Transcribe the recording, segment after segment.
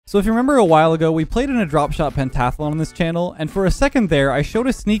So if you remember a while ago, we played in a Dropshot pentathlon on this channel, and for a second there, I showed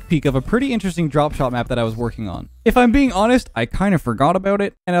a sneak peek of a pretty interesting Dropshot map that I was working on. If I'm being honest, I kind of forgot about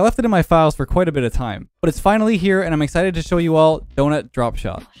it, and I left it in my files for quite a bit of time. But it's finally here, and I'm excited to show you all Donut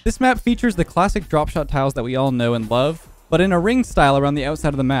Dropshot. This map features the classic Dropshot tiles that we all know and love, but in a ring style around the outside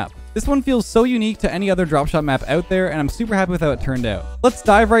of the map. This one feels so unique to any other Dropshot map out there, and I'm super happy with how it turned out. Let's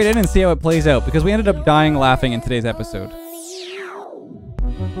dive right in and see how it plays out, because we ended up dying laughing in today's episode.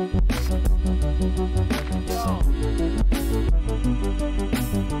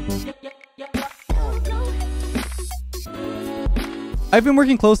 I've been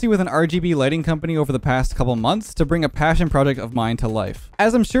working closely with an RGB lighting company over the past couple months to bring a passion project of mine to life.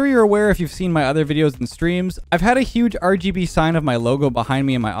 As I'm sure you're aware if you've seen my other videos and streams, I've had a huge RGB sign of my logo behind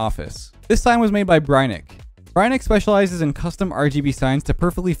me in my office. This sign was made by Brynic. Brynic specializes in custom RGB signs to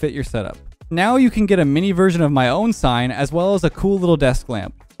perfectly fit your setup. Now you can get a mini version of my own sign as well as a cool little desk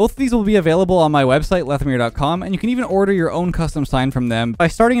lamp. Both of these will be available on my website, Lethamyr.com, and you can even order your own custom sign from them by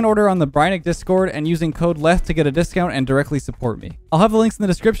starting an order on the Brynic Discord and using code Leth to get a discount and directly support me. I'll have the links in the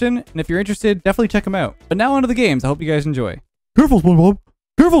description, and if you're interested, definitely check them out. But now onto the games. I hope you guys enjoy. Careful, SpongeBob!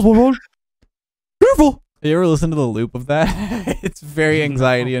 Careful, SpongeBob! Careful! You ever listen to the loop of that? It's very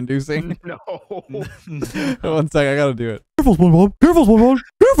anxiety-inducing. No. 1 sec, I gotta do it. Careful, SpongeBob! Careful, SpongeBob!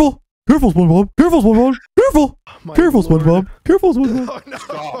 Careful! Careful, SpongeBob! Careful, SpongeBob! Careful! Careful, SpongeBob! Careful, SpongeBob! Oh, no.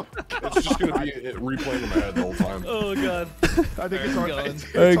 Stop. It's just gonna be replaying in my head the whole time. Oh god. I think it's already,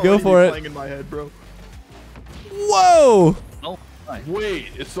 Alright, go for it. playing in my head, bro. Whoa! Oh, nice. Wait,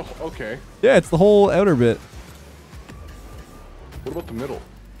 it's the okay. Yeah, it's the whole outer bit. What about the middle?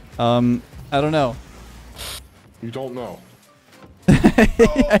 I don't know. You don't know.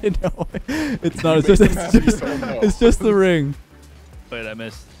 I know. It's not. It's just the ring. Wait, I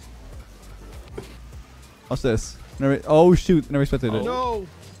missed. What's this? Never, oh shoot! Never expected it. No.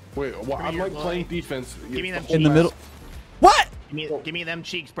 Wait, well, I'm like playing defense. Give me them In the cheeks. middle. What? Give me them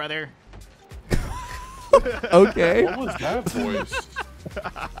cheeks, brother. Okay. What was that voice?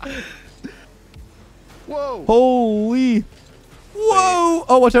 Whoa. Holy. Whoa!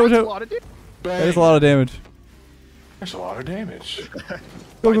 Oh, watch out! Watch That's a out! lot of damage. That is a lot of damage. There's a lot of damage.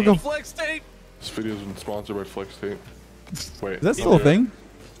 Go go go! Flex tape. This video has been sponsored by Flex Tape. Wait, Is that still a thing?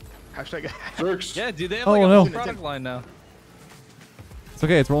 Hashtag. Jerks. Yeah, dude, they have Oh, like a no. whole product line now. It's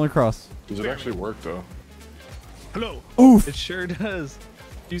okay. It's rolling across. Does it actually work though? Hello. Oof! It sure does.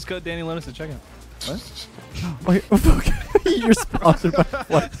 Use code Danny Lonis to check out. Wait, you're sponsored by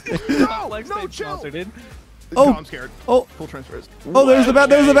Flex. No, Flex no, tape chill. sponsor, dude. Oh. No, I'm scared. Oh, Full transfers. oh! There's the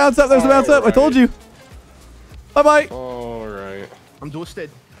there's the bounce up. There's the bounce up. I told you. Bye bye. All right. I'm dusted.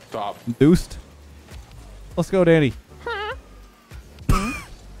 Stop. Deuced. Let's go, Danny.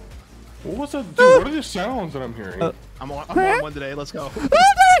 What was that? Dude, what are the sounds that I'm hearing? I'm on one today. Let's go.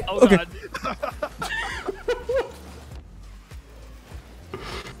 Oh Okay. god.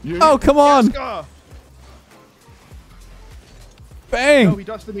 Oh, come on! Go. Bang! No, he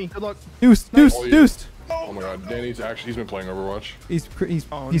dusted me. Good luck. Deuced, deuced, Oh, yeah. deuced. Oh my god, Danny's been playing Overwatch. He's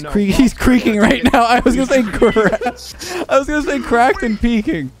Oh, he's no. he's creaking right now. I was gonna say I was gonna say cracked and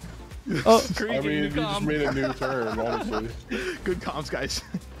peeking. Oh, I mean, you just made a new term, honestly. Good comms, guys.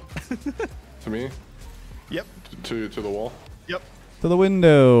 To me? Yep. To the wall? Yep. to the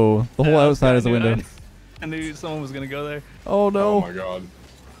window. The whole outside is a window. I knew someone was gonna go there. Oh no! Oh my god.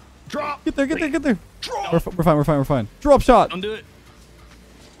 Drop. Get there! Get there! Get there! Drop. We're fine. We're fine. We're fine. Drop shot. Don't do it.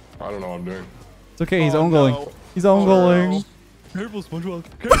 I don't know what I'm doing. It's okay. He's Oh, own goaling. no. He's own Oh, goaling. no. Careful, SpongeBob.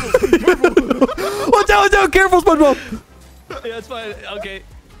 Careful. Watch out! Watch out! Careful, SpongeBob. Yeah, it's fine. Okay.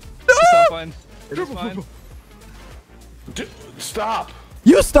 It's not fine. It's fine. Stop!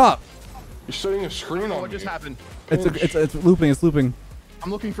 You stop! You're setting a screen on What me. just happened? It's looping. It's looping.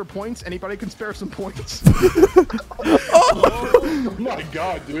 I'm looking for points. Anybody can spare some points. Oh my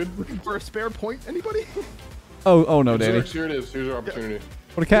god, dude. Looking for a spare point? Anybody? Oh no, Danny. Here it is. Here's our opportunity.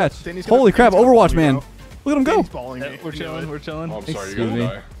 What a catch! Danny's gonna- Holy crap! Danny's gonna Overwatch, bully man. you, Look at him go. Danny's balling Yeah, me. we're chilling. We're chilling. Oh, I'm sorry, Excuse you're gonna me.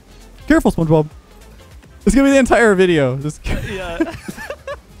 die. Careful, SpongeBob. It's gonna be the entire video. Just. Yeah.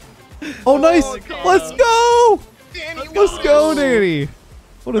 Oh, nice! my God. Let's go! Danny, Let's go, Danny!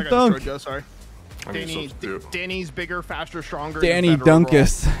 What a I got dunk! destroyed, Joe, sorry. I need Danny, substitute. Danny's bigger, faster, stronger. Danny and better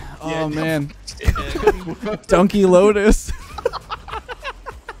Dunkus. Oh Yeah, man, Yeah. Dunky Lotus.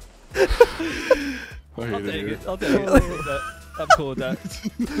 I I'll hate take it. it. I'll take it. I'm cool with that. I'm cool with that.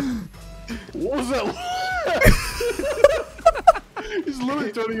 What was that? He's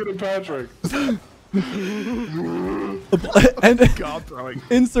literally turning into Patrick. And God throwing.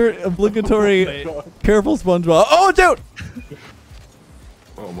 insert obligatory. Wait. Careful, SpongeBob. Oh, watch out!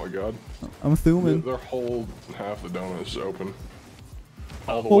 Oh my god. I'm zooming. Their whole half the donut is open.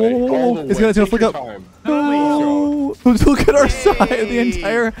 All the Whoa, way. whoa, whoa, All whoa. the It's way. gonna Take flick your up. time. No. Look at our side. The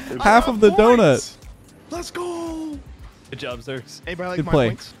entire half of the donut. Let's go. Good job, Zerx. Anybody like Good my play.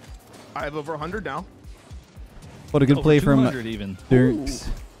 points? I have over 100 now. What a good Over play from 200 even. Dirks.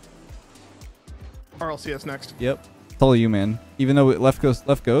 RLCS next. Yep. It's all you, man. Even though left goes,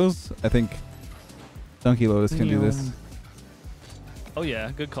 I think Donkey Lotus can do this. Oh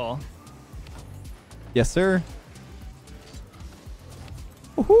yeah, good call. Yes, sir.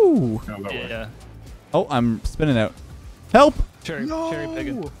 Woohoo! No, that way. Yeah. Oh, I'm spinning out. Help! Cherry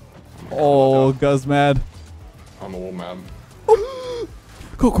picking. Oh, Guz mad. I'm a little mad.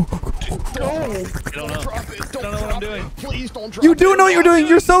 Go, go, go, go. I don't know. Drop it. Don't Don't know what I'm drop it. doing. Please don't drop You it. do know what you're doing.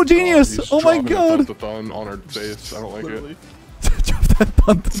 You're so genius. He's Oh my dropping a god. thun-thun on her face. I don't like Literally. Drop that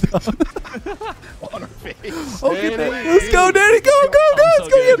thunder On her face. down. Okay, Danny. let's go, Danny. Go, go, go. I'm Let's so go.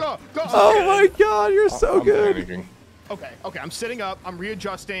 good. Get. Go. Oh my god, you're so I'm good. panicking. Okay. I'm sitting up. I'm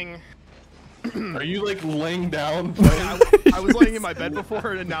readjusting. Are you like laying down? I was laying in my bed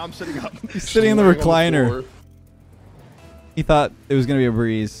before, and now I'm sitting up. He's sitting in the recliner. He thought it was gonna be a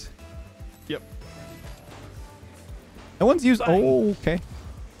breeze. Yep. No one's used. Oh, okay.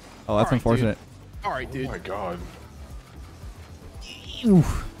 Oh, that's Alright, unfortunate. All right, Oh dude. my god.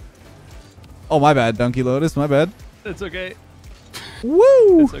 Oof. Oh, my bad, Donkey Lotus. My bad. It's okay.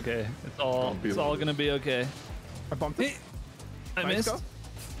 Woo! It's okay. Don't be It's all like gonna be okay. I bumped it. I Nice, missed.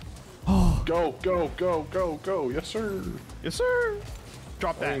 go. Go, go, go, go, go. Yes, sir. Yes, sir.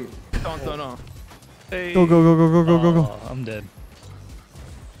 Drop that. mean- Dun. Hey. Go, go, go, go, go, go, go, go. Oh, I'm dead.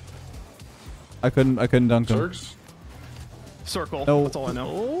 I couldn't dunk him. Zergs, Circle. No. That's all I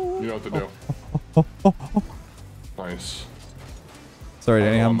know. you know what to do. Oh, oh, oh. Nice. Sorry,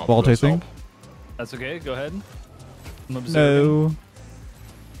 Danny. I'm up ball for this chasing. help. That's okay. Go ahead. I'm observing. No.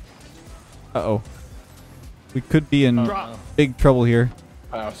 Uh-oh. We could be in Drop. big trouble here.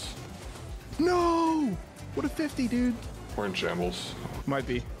 Pass. No. What a 50, dude. We're in shambles. Might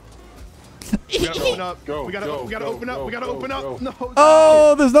be. We gotta open up. Go, We gotta go, open up. go, We gotta go, open go. up. No.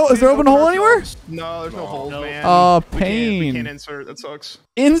 Oh, is there We open didn't hole anywhere? ourselves. No, there's no holes, No. man. Oh, We pain. can't insert. That sucks.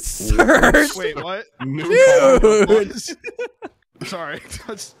 Insert. Wait, what? New Dude. Sorry.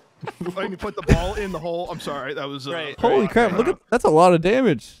 Let me put the ball in the hole. I'm sorry. That was Right. Holy crap! Look at that's a lot of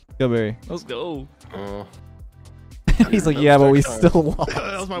damage, Gilberry. Let's go. He's like, yeah, but we still lost.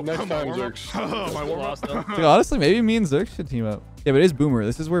 that was my, Next my time, warm-up. Zerx. Oh, my warm-up. Lost though. Like, honestly, maybe me and Zerx should team up. Yeah, but it is Boomer.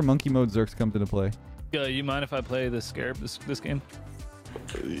 This is where Monkey Mode Zerx comes into play. You mind if I play the Scarab this game?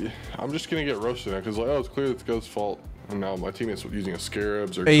 I'm just gonna get roasted because like, oh, it's clear it's Go's fault, and now my teammate's using a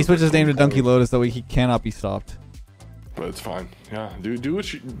Scarab. Hey, he switched his name to Donkey Lotus, that way he cannot be stopped. But it's fine. Yeah, do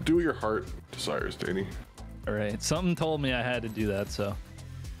what your heart desires, Danny. All right. Something told me I had to do that, so.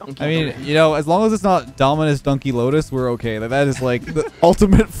 I mean, you know, as long as it's not Dominus Donkey Lotus, we're okay. That is like the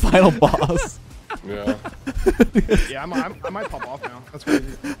ultimate final boss. Yeah. Yeah, I might pop off now. That's crazy.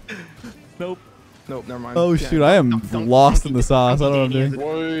 Nope. Nope, never mind. Oh Yeah, shoot, I am lost in the sauce. I don't know what I'm Donkey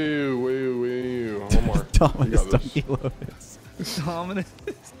doing. Wait. One more. Dominus You got this. Donkey Lotus.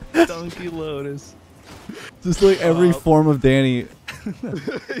 Dominus Donkey Lotus. Just like every form of Danny.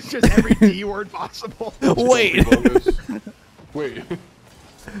 It's just every D word possible. Wait. Wait.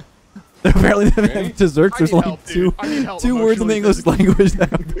 Apparently, Danny? to Zerx, I there's need only help, dude. I need help two words in the emotionally, English language that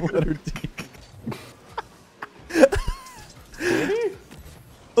have the letter D. Danny?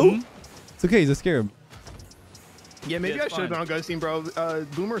 Oh, it's okay. He's a scarab. Yeah, maybe Yeah, I it's should have fine. been on Guy's team, bro.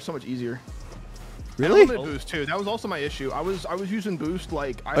 Boomer is so much easier. Really? And unlimited boost too. That was also my issue. I was using boost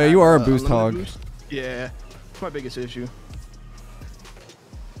like. Oh, yeah, you are a boost unlimited hog. boost. Yeah, it's my biggest issue.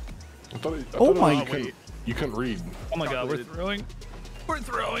 I thought Oh my you couldn't read. Oh my god, we're Calculated. throwing. We're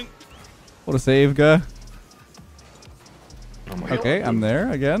throwing. What a save, guy. Oh my Okay, God. I'm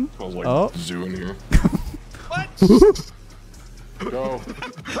there again. Smells like Oh. zoo in here. What? Go.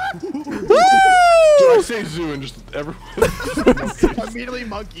 Did I say zoo and just everyone? Immediately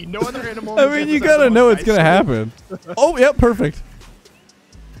monkey. No other animal. I mean, you gotta know it's gonna happen. Oh, yep, perfect.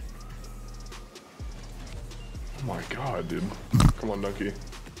 Oh my god, dude. Come on, Donkey.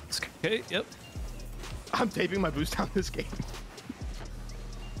 Okay. Yep. I'm taping my boost down this game.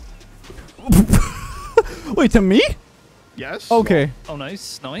 Wait, to me? Yes. Okay. Oh,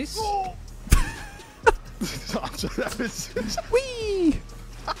 nice. Nice. That was. Whee!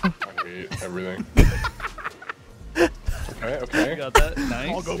 I hate everything. Okay. Got that. Nice.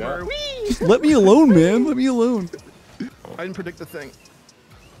 I'll go Yeah. for it. Just let me alone, man. Let me alone. I didn't predict the thing.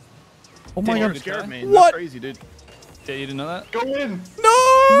 Oh my You're god. scared, man. What? That's crazy, dude. Yeah, you didn't know that? Go in.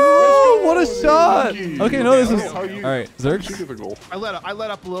 No! What a shot! Donkey. Okay, no, this is. How you- All right, How did Zerx. you get the goal? I let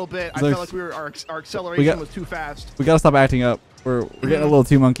up a little bit. I Zerx. felt like our acceleration got- was too fast. We gotta stop acting up. we're getting a little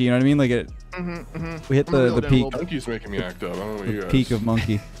too monkey. You know what I mean? Like it. We hit I'm gonna the go peak. Donkey's making me act up. I don't know what you guys. Peak of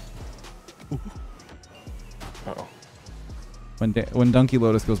monkey. Uh-oh. When Donkey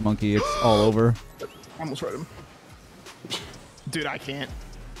Lotus goes monkey, it's all over. I almost read him. Dude, I can't.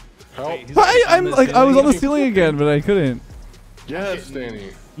 Help. Wait, he's Why? on I'm the like I was on the ceiling. ceiling again, but I couldn't. Yes, Danny.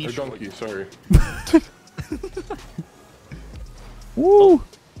 Or Donkey, sorry. Woo.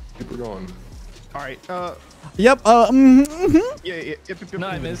 Keep it going. All right. Yep. Yeah. No,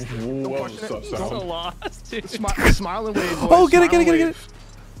 I missed. Ooh, that was a tough So sound. lost, dude. Smile and wave, boys. Oh, get it, Smile get it, and get wave.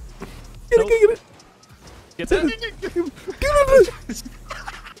 it, get it. Get it. Get that? Get it.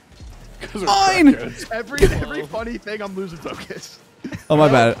 Guys are Fine. crackheads. Every funny thing, I'm losing focus. Oh my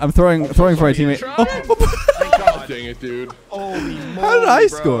bad. I'm throwing for my teammate. Try. Oh. Thank God. Dang it, dude. Holy moly, How did I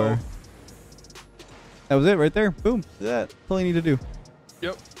bro. score? That was it right there. Boom. That's all you need to do.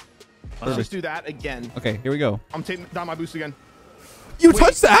 Yep. Let's just do that again. Okay, here we go. I'm taking down my boost again. You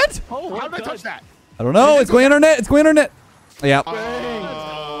touched that? Oh, How did I God. touch that? I don't know. It's going on our net. It's going on our net. Yeah.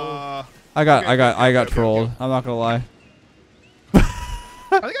 I got trolled. I'm not gonna lie.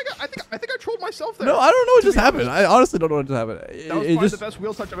 I think I trolled myself there. No, I don't know what just happened. I honestly don't know what just happened. That was It probably just the best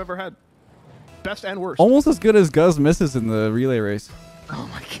wheel touch I've ever had. Best and worst. almost as good as Guz misses in the relay race. Oh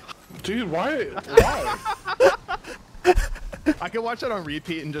my God. Dude, why? I can watch that on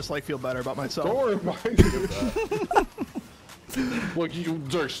repeat and just like feel better about myself. Don't remind me of that. Look,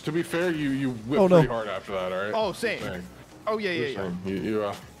 Zerks, to be fair, you whipped pretty hard after that, alright? Oh, same. Dang. Oh yeah. Same.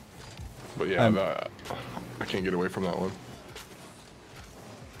 You but yeah, I can't get away from that one.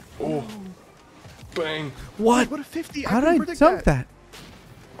 Oh. Bang. What? What a 50. How did couldn't I predict dunk that?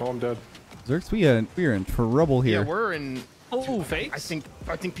 Oh, I'm dead. Zerks, we are in trouble here. Yeah, we're in. Oh, fakes?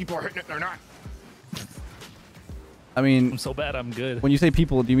 I think people are hitting it. They're not. I mean, I'm so bad, I'm good. when you say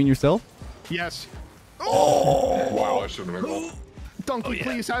people, do you mean yourself? Yes. Wow, I should have made that. Donkey, yeah.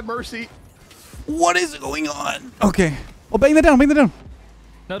 please have mercy. What is going on? Okay. Oh, bang that down. Bang that down.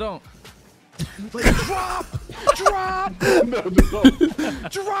 No, don't. Drop! Drop! No.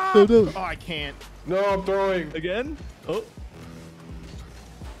 Drop! No. Oh, I can't. No, I'm throwing. Again? Oh.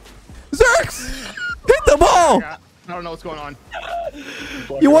 Zerks! Hit the ball! I don't know what's going on.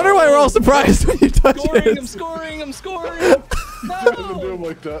 You wonder why we're all surprised when you touch Scoring, it. I'm scoring, I'm scoring. Doesn't do No. him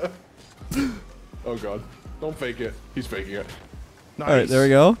like that. Oh god. Don't fake it. He's faking it. Nice. All right, there we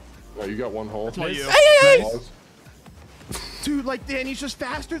go. Oh, you got one hole. That's what you. Hey! Pause. Dude, like Danny's just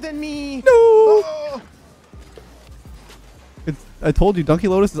faster than me. No! Oh. I told you, Donkey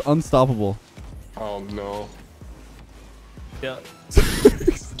Lotus is unstoppable. Oh no. Yeah.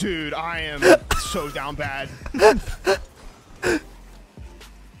 Dude, I am so down bad.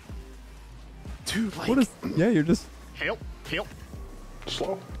 Dude, like. What is? Yeah, you're just. Help.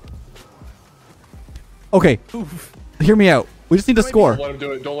 Slow. Okay. Hear me out. We just need to score. Don't let him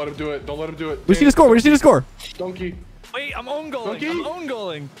do it. Don't let him do it. Don't let him do it. We just need to score. We just need to score. Donkey. Wait, I'm own goaling. Donkey? I'm own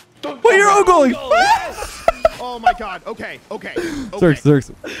goaling. Wait, you're own goaling. Oh my God. Okay.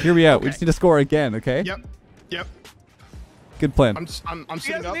 Zerks, hear me out. We just need to score again, okay? Yep. Good plan. I'm You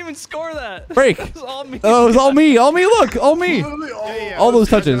sitting guys up. didn't even score that. Break. It was all me. Oh, it was all me. All me. Look, all me. Yeah. All those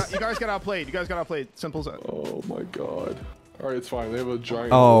You guys touches. You guys got outplayed. Simple as that. Oh my god. Alright, it's fine. They have a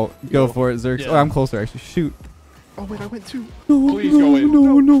giant. Oh, go for it, Zerks. Yeah. Oh, I'm closer actually. Shoot. Oh wait, I went too. No, Please go in.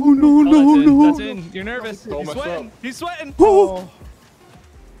 Oh, that's in. You're nervous. Don't He's mess sweating. up. He's sweating. Oh.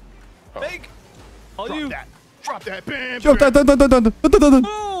 Fake. All Drop you. that. Drop that. Bam. Jump, bam. dun.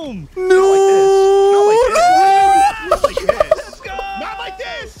 Boom. No. Not like this. Let's go. Not like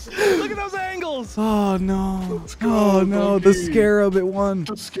this. Look at those angles. Oh no. go, Oh no. The Donkey. scarab it won.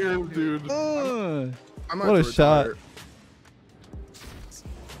 Just scared, dude. I'm What gonna a shot. retire.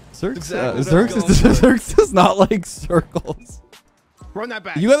 Zerks, exactly what I Zerks, was going for. Zerks does not like circles. Run that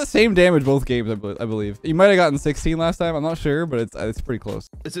back. You got the same damage both games, I believe. You might have gotten 16 last time. I'm not sure, but it's pretty close.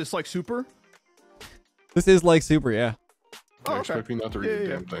 Is this like super? This is like super, yeah. Oh, I okay. expect me not to read Yeah, the yeah.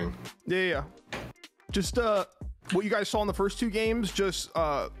 damn thing. Yeah. Just what you guys saw in the first two games. Just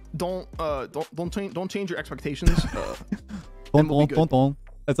don't change your expectations. Don, we'll be don, don, don.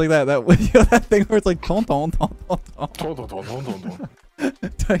 It's like that you know, that thing where it's like don, don, don, don, Don't.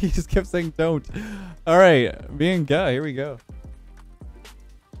 don. He just kept saying don't. All right, me and Guy, here we go.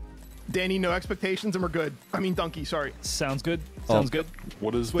 Danny, no expectations, and we're good. I mean, Donkey, sorry. Sounds good. Sounds good.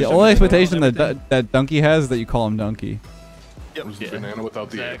 What is The only expectation everything. that Donkey has is that you call him Donkey. Yep. What is the Yeah. banana without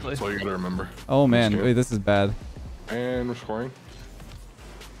the egg? Exactly. That's all you gotta remember. Oh man, scared. wait, this is bad. And we're scoring.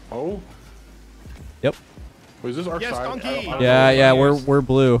 Oh. Yep. Wait, is this our Yes, side? Donkey. I don't Yeah, know. yeah, we're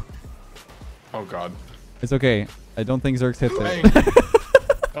blue. Oh god. It's okay. I don't think Zerks hits Bang. it.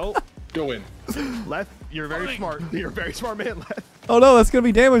 Oh. Go in. Leth, you're very smart. You're a very smart man, Leth. Oh no, that's gonna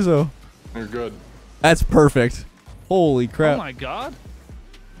be damage though. You're good. That's perfect. Holy crap. Oh my god.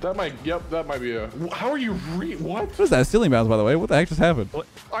 That might, yep, that might be a. How are you what? What is that? Ceiling bounce, by the way. What the heck just happened? What?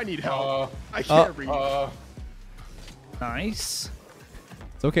 I need help. I can't read. Nice.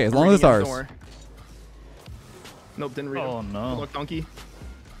 It's okay, as long as it's ours. Nope, didn't read it. Oh no. Look, donkey.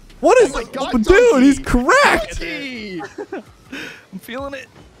 What is my this? God, Dude, donkey. he's correct! Donkey! I'm feeling it.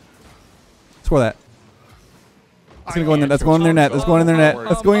 Score that. It's gonna go in there. That's going in their net. That's going in their net.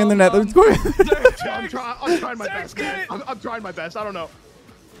 That's going in their net. That's going in their net. I'm trying my best. I'm trying my best. I don't know.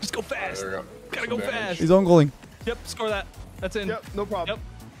 Just go fast. There we go. Gotta go fast. He's on goaling. Yep, score that. That's in. Yep, no problem. Yep.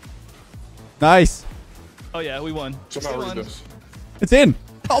 Nice. Oh yeah, we won. Somehow We read won. this. It's in.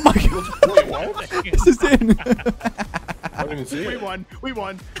 Oh my god. Wait, what? This is in. I didn't even see We it. won. We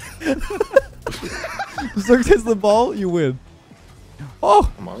won. Zerx hits the ball, you win.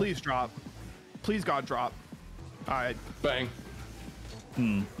 Oh. Come on. Please drop. Please, God, drop. All right. Bang.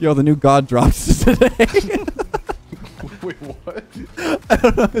 Yo, the new god drops today. Wait, what? I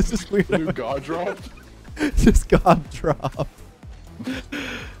don't know. It's just weird. New god dropped? Just god drop. I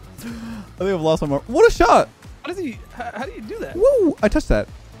think I've lost my mark. What a shot. How do you do that? Woo. I touched that.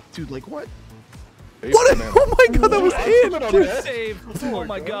 Dude, like what? What? Oh my god, that was What? it. Save. Oh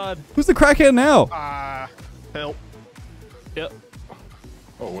my god. Who's the crackhead now? Help. Yep.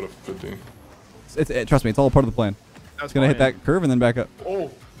 Oh, what a 15. Trust me, it's all part of the plan. That's It's gonna hit that curve and then back up. Oh.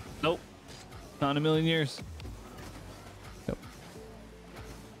 Nope. Not in a million years. Yep.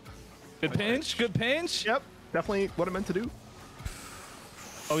 Good pinch. Good pinch. Yep. Definitely what I meant to do.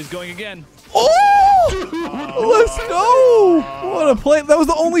 Oh, he's going again. Oh! Let's go! What a play. That was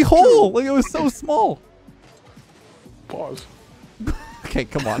the only hole. Like, it was so small. Pause. Okay,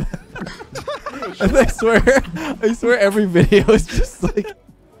 come on. I swear every video is just like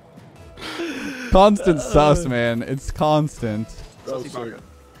constant sus, man. It's constant. That was sick.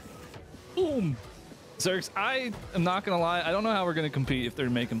 Boom. Zerx, I am not gonna lie. I don't know how we're gonna compete if they're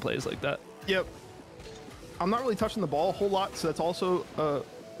making plays like that. Yep. I'm not really touching the ball a whole lot, so that's also Well,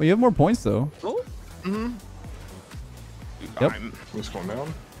 you have more points though. Oh. Yep. This going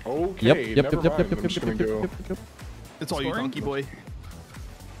down? Okay. Yep. Never mind. I'm just gonna go. It's all you, Scoring? donkey boy.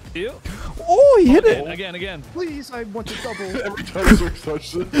 You? Oh, he hit it. Again. Please, I want to double. Every time Zerx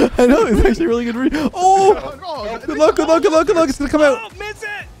touches it. I know. It's actually a really good read. Oh! Oh, Good luck. It's gonna come out. Oh, miss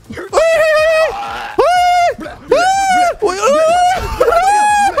it!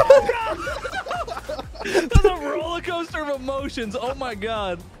 That's a roller coaster of emotions. Oh my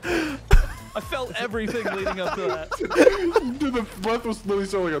god. I felt everything leading up to that. Dude, the breath was literally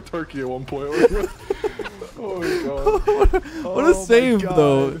sounding like a turkey at one point. Oh my god. What a save,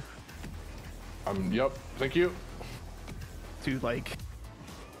 though. Yep. Thank you. Dude, like.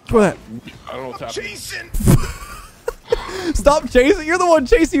 Throw that. I don't know what's happening. Jason! Stop chasing. You're the one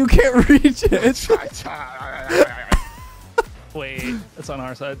chasing. You can't reach it. Wait, it's on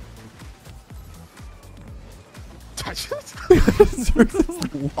our side.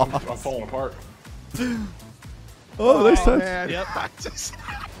 I'm falling apart. Oh, nice touch. Man. Yep.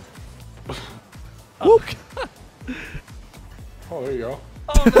 Whoop. Oh, there you go.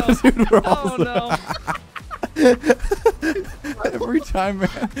 Oh no. Dude, we're Oh no. Every time,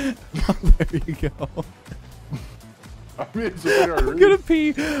 man. Oh, there you go. I mean, it's a pretty hard I'm gonna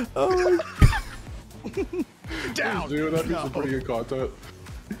pee. Oh my Down. Dude, that'd be some pretty good content.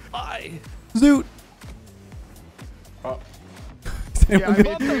 Bye. Zoot. Yeah, I mean,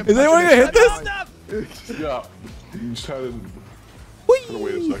 Is anyone gonna hit this? Stop. Yeah. You just had to Whee!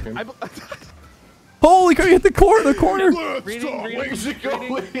 wait a second. Holy crap, you hit the corner. Reading. Where's it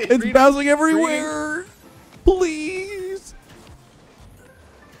going? It's bouncing everywhere. Please.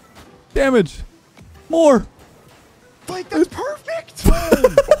 Damage. More. Like, that's perfect.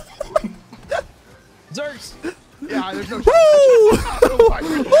 Zerx. Yeah, there's no Woo! shot. Oh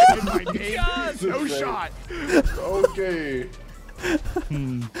my God. no shot. Okay.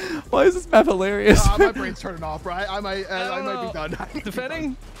 Why is this map hilarious? My brain's turning off, right? I might be done.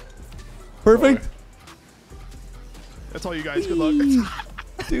 Defending. Perfect. That's all you guys. Good luck.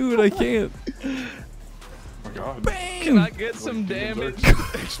 Dude, I can't. Oh my god. Can I get some damage?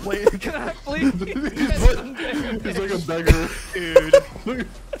 Explain. Can I please get some damage? He's like a beggar. Dude.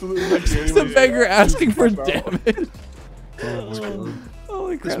 He's a beggar asking for damage. Oh my god.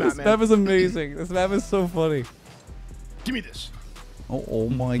 Holy crap, map, this man. map is amazing. This map is so funny. Give me this. Oh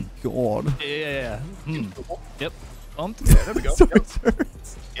my god. Yeah. Yep. Bumped. Yeah, there we go. Sorry, Yep.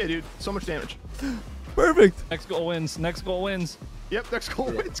 Zerx. Yeah, dude. So much damage. Perfect. Next goal wins. Next goal wins. Yep, next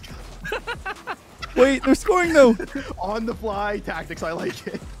goal wins. Wait, they're scoring though. On the fly tactics, I like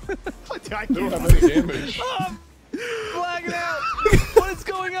it. I They don't have any damage. Oh, flagging out. What is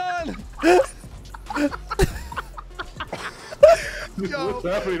going on? What's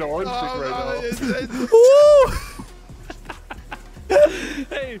happening to Orange Stick right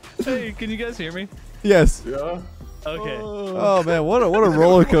now? Hey, can you guys hear me? Yes. Yeah. Okay. Oh man, what a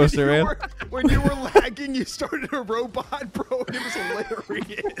roller coaster, man. When you were lagging, you started a robot, bro. It was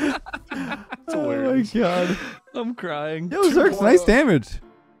hilarious. Oh my god. I'm crying. Yo, Zerk's nice damage.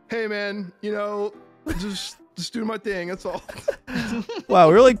 Hey man, you know, just do my thing. That's all. Wow,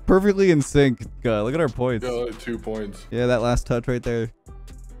 we're like perfectly in sync. God, look at our points. Yeah, like 2 points. Yeah, that last touch right there.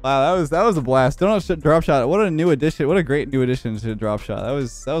 Wow, that was a blast. Don't know, Dropshot. What a new addition. What a great new addition to Dropshot. That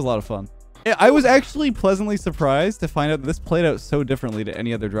was a lot of fun. Yeah, I was actually pleasantly surprised to find out that this played out so differently to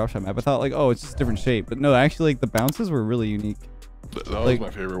any other Dropshot map. I thought like, oh, it's just a different shape, but no, actually, like the bounces were really unique. That was my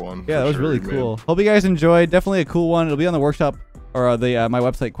favorite one. Yeah, that was really cool. Hope you guys enjoyed. Definitely a cool one. It'll be on the workshop or my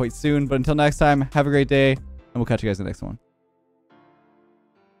website quite soon. But until next time, have a great day, and we'll catch you guys in the next one.